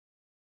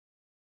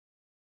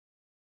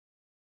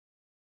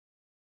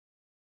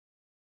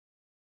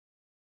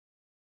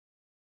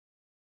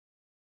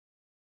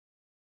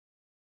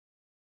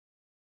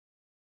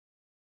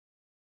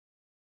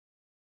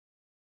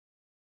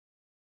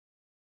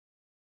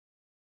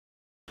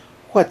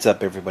What's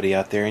up, everybody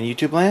out there in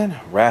YouTube land?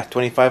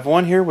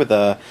 Wrath251 here with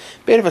a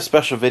bit of a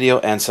special video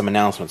and some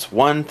announcements.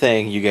 One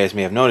thing you guys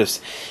may have noticed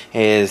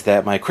is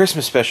that my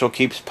Christmas special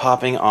keeps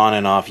popping on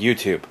and off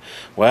YouTube.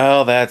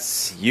 Well,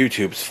 that's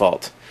YouTube's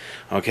fault.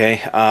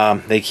 Okay,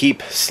 they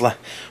keep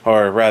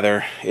or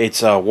rather,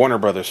 it's Warner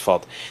Brothers'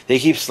 fault. They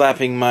keep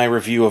slapping my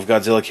review of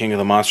Godzilla King of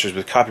the Monsters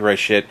with copyright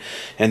shit,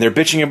 and they're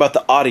bitching about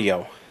the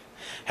audio.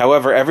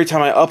 However, every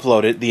time I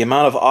upload it, the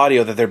amount of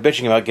audio that they're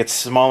bitching about gets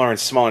smaller and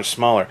smaller and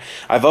smaller.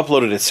 I've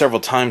uploaded it several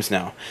times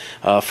now.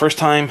 First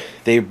time,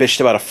 they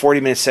bitched about a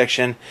 40-minute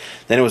section,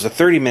 then it was a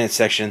 30-minute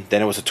section,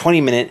 then it was a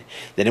 20-minute,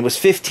 then it was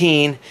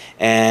 15,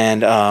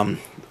 and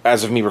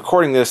as of me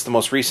recording this, the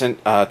most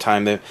recent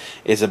time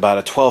is about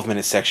a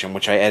 12-minute section,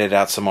 which I edited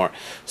out some more.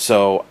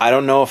 So I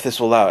don't know if this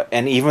will allow it.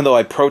 And even though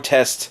I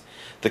protest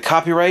the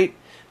copyright,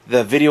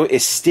 the video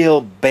is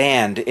still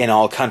banned in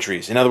all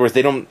countries. In other words,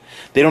 they don't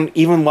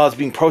even while it's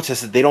being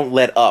protested, they don't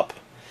let up.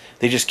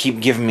 They just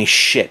keep giving me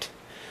shit.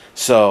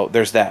 So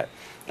there's that.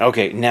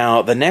 Okay,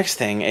 now the next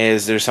thing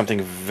is there's something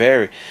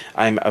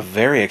I'm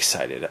very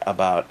excited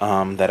about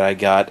that I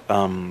got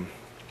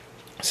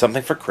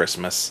something for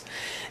Christmas,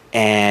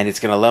 and it's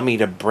going to allow me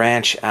to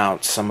branch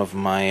out some of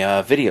my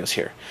videos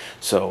here.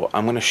 So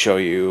I'm going to show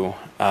you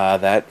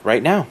that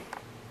right now.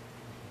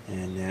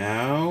 And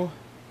now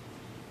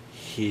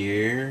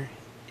here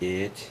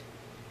it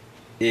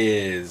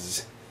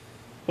is.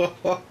 Ho,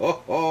 ho,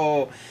 ho,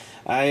 ho.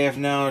 I have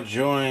now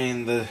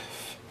joined the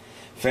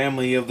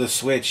family of the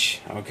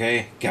Switch.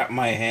 Okay, got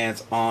my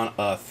hands on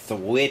a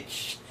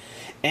Switch.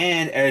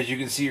 And as you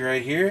can see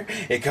right here,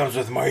 it comes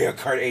with Mario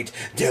Kart 8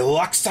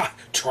 Deluxe,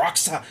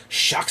 Truxa,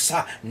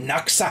 Shuxa,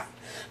 Nuxa.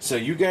 So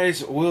you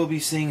guys will be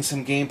seeing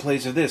some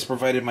gameplays of this,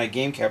 provided my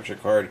game capture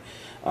card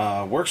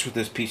works with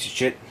this piece of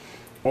shit,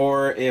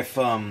 or if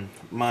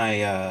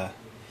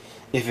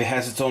if it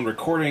has its own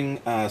recording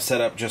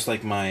setup, just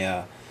like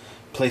my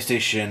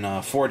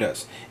PlayStation 4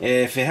 does.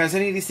 If it has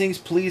any of these things,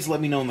 please let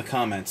me know in the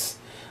comments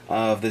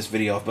of this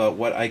video about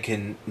what I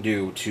can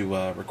do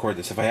to record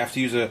this. If I have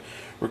to use a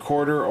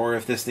recorder, or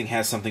if this thing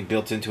has something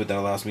built into it that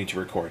allows me to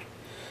record.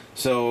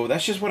 So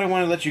that's just what I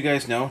want to let you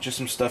guys know. Just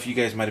some stuff you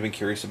guys might have been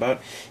curious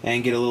about,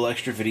 and get a little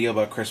extra video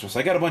about Christmas.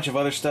 I got a bunch of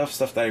other stuff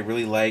that I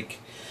really like.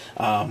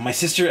 My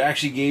sister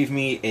actually gave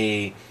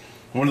me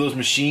one of those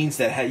machines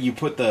that you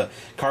put the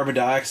carbon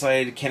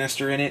dioxide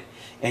canister in it,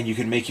 and you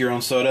can make your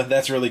own soda.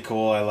 That's really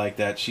cool. I like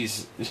that.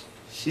 She's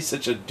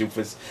such a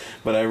doofus,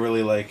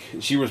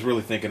 but she was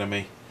really thinking of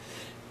me.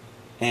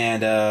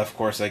 And of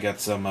course, I got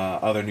some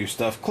other new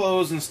stuff,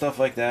 clothes and stuff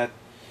like that.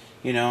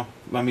 You know,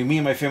 I mean, me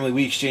and my family,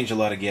 we exchange a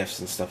lot of gifts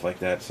and stuff like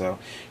that. So,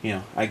 you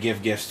know, I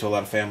give gifts to a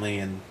lot of family,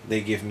 and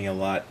they give me a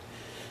lot.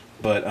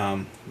 But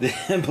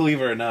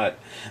believe it or not,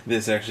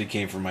 this actually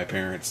came from my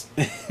parents.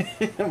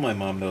 My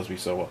mom knows me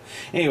so well.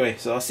 Anyway,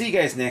 so I'll see you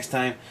guys next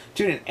time.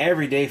 Tune in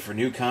every day for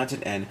new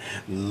content, and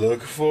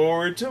look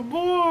forward to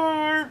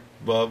more.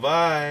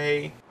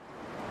 Bye-bye.